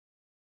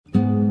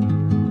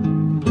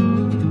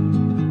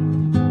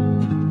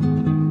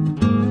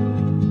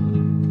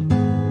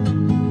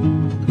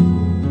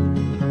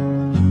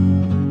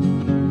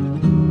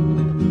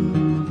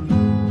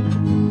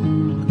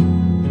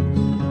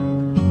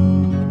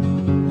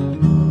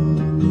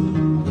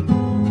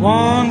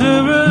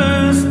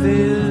Wanderers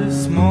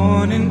this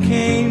morning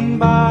came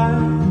by.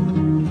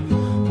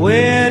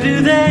 Where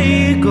do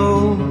they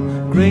go,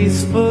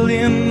 graceful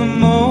in the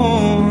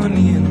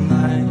morning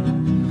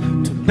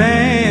light, to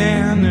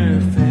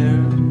Banner Fair,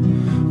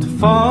 to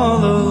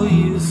follow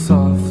you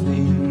softly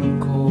in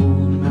the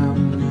cold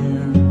mountain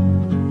air?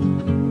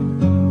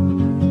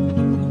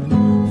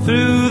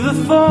 Through the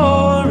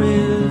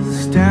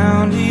forest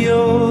down to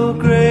your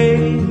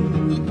grave,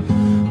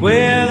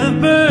 where the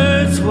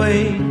birds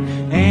wait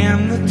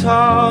and the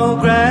tall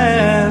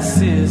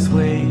grasses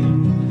wave.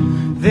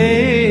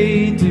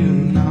 They do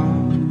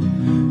not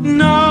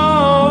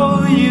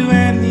know you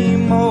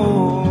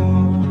anymore.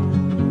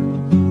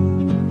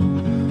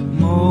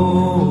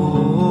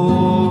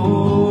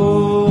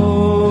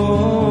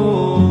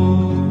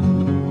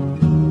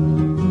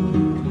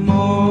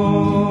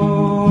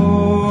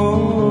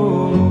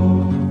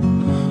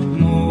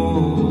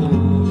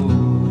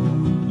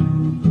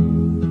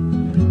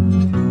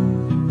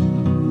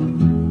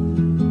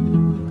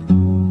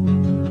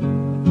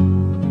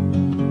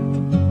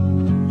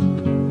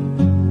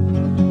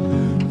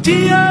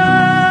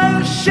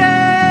 Dear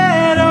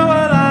shadow,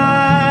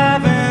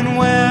 alive and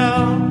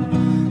well,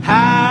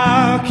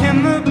 how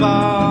can the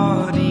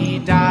body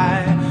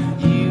die?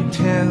 You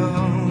tell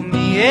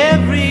me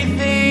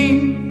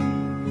everything,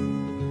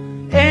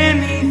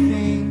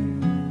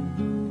 anything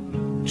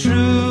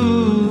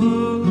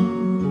true.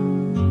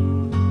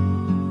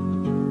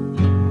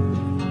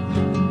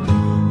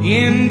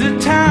 Into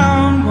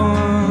town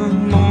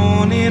one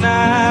morning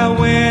I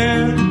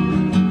went,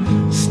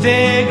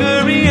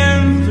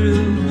 staggering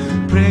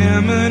through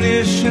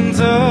premonitions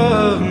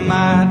of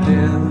my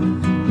death.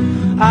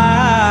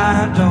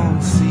 I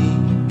don't see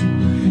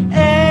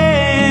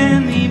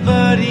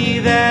anybody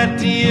that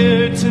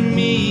dear to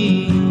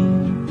me.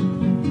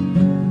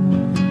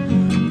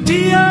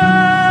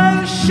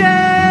 Dear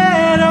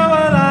shadow,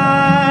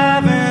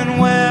 alive and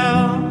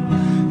well,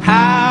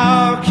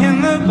 how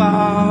can the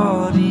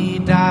body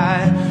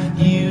die?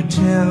 You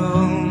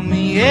tell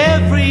me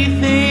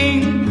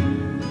everything,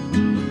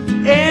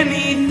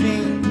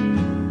 anything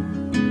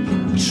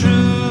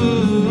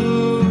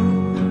true.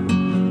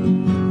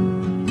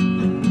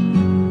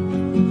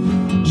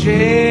 Jesse,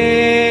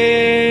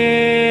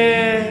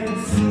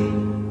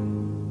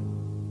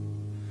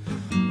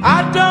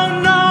 I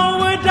don't know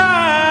what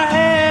I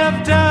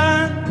have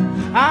done.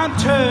 I'm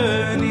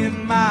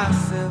turning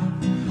myself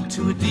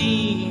to a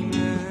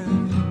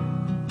demon.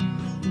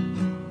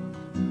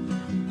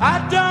 I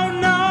don't